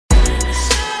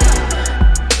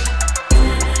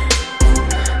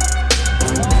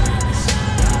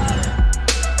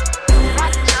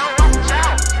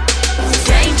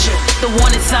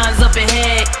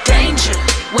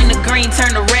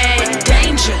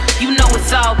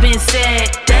been said.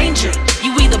 Danger,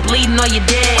 you either bleeding or you're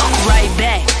dead. Right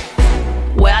back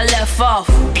where I left off.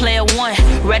 Player one,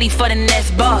 ready for the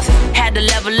next boss. Had to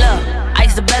level up,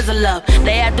 ice the bezel up.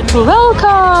 They had to.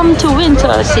 Welcome to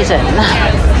winter season.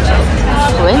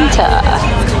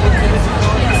 Winter.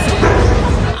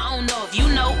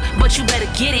 But you better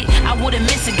get it. I wouldn't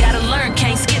miss it, gotta learn,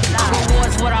 can't skip it.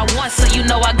 Rewards what I want, so you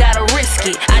know I gotta risk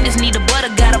it. I just need the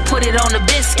butter, gotta put it on the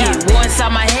biscuit. War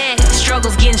inside my head,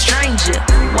 struggles getting stranger.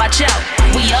 Watch out,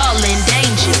 we all in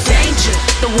danger. Danger,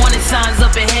 the warning signs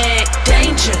up ahead.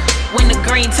 Danger, when the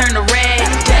green turn to red.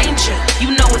 Danger,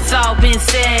 you know it's all been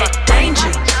said.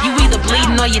 Danger, you either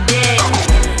bleeding or you're dead.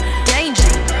 Danger.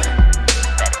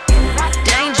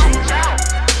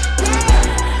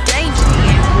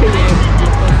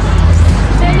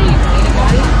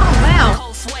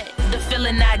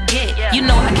 You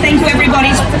know thank you everybody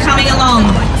for coming along.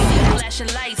 Flashing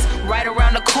lights right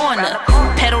around the corner.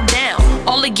 Pedal down,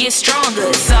 only get stronger.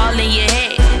 It's all in your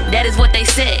head. That is what they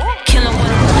said. Kill 'em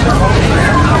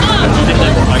with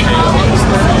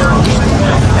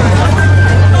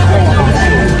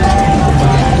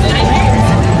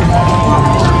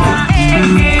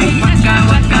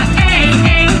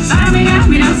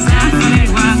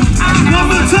one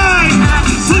more time.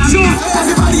 Put your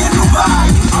everybody in Dubai.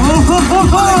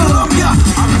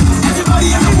 Everybody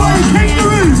in the world,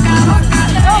 kangaroo.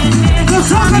 The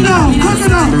crocodile,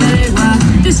 crocodile.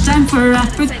 This time for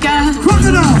Africa.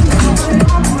 Crocodile.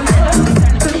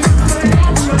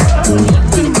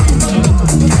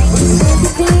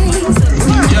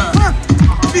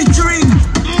 Featuring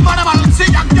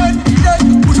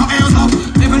put your hands up.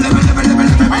 Level, level, level, level,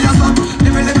 level, hands up.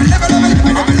 Level, level, level, level,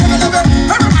 level, level, level, level.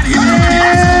 Everybody,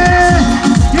 yes,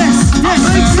 yes. Make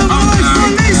some noise for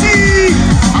Lizzie.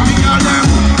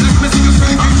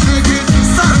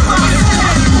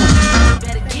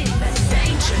 better get it.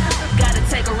 Danger, gotta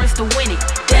take a risk to win it.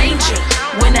 Danger,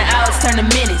 when the hours turn to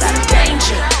minutes.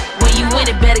 Danger, when you win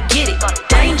it, better get it.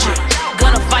 Danger,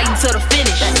 gonna fight until the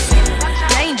finish.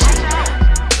 Danger.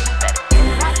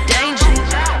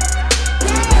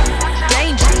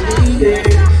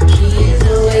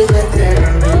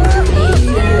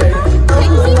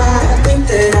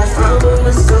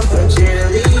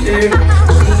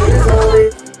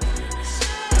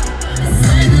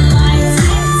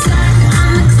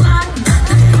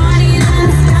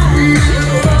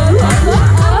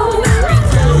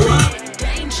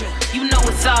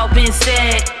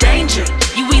 Said danger,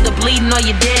 you either bleeding or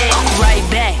you're dead. Right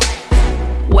back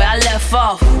where I left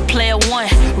off. Player one,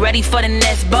 ready for the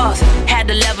next boss. Had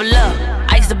to level up,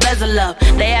 ice the bezel up.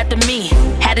 They after me,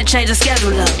 had to change the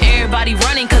schedule up. Everybody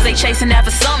running cause they chasing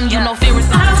after something. You know fear is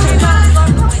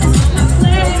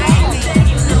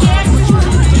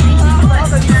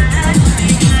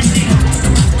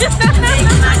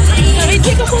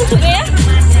Take a photo there.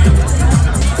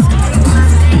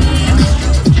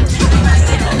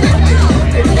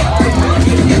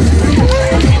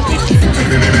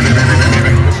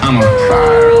 I'm on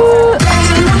fire.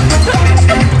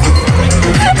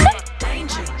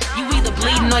 danger, you either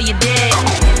bleeding or you're dead.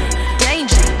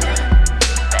 Danger.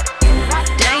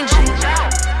 Danger.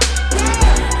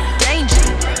 Danger.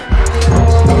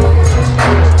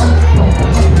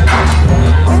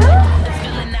 The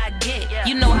feeling I get,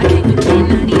 you know I can't forget,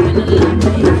 not even a lot.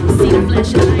 See the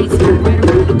flesh.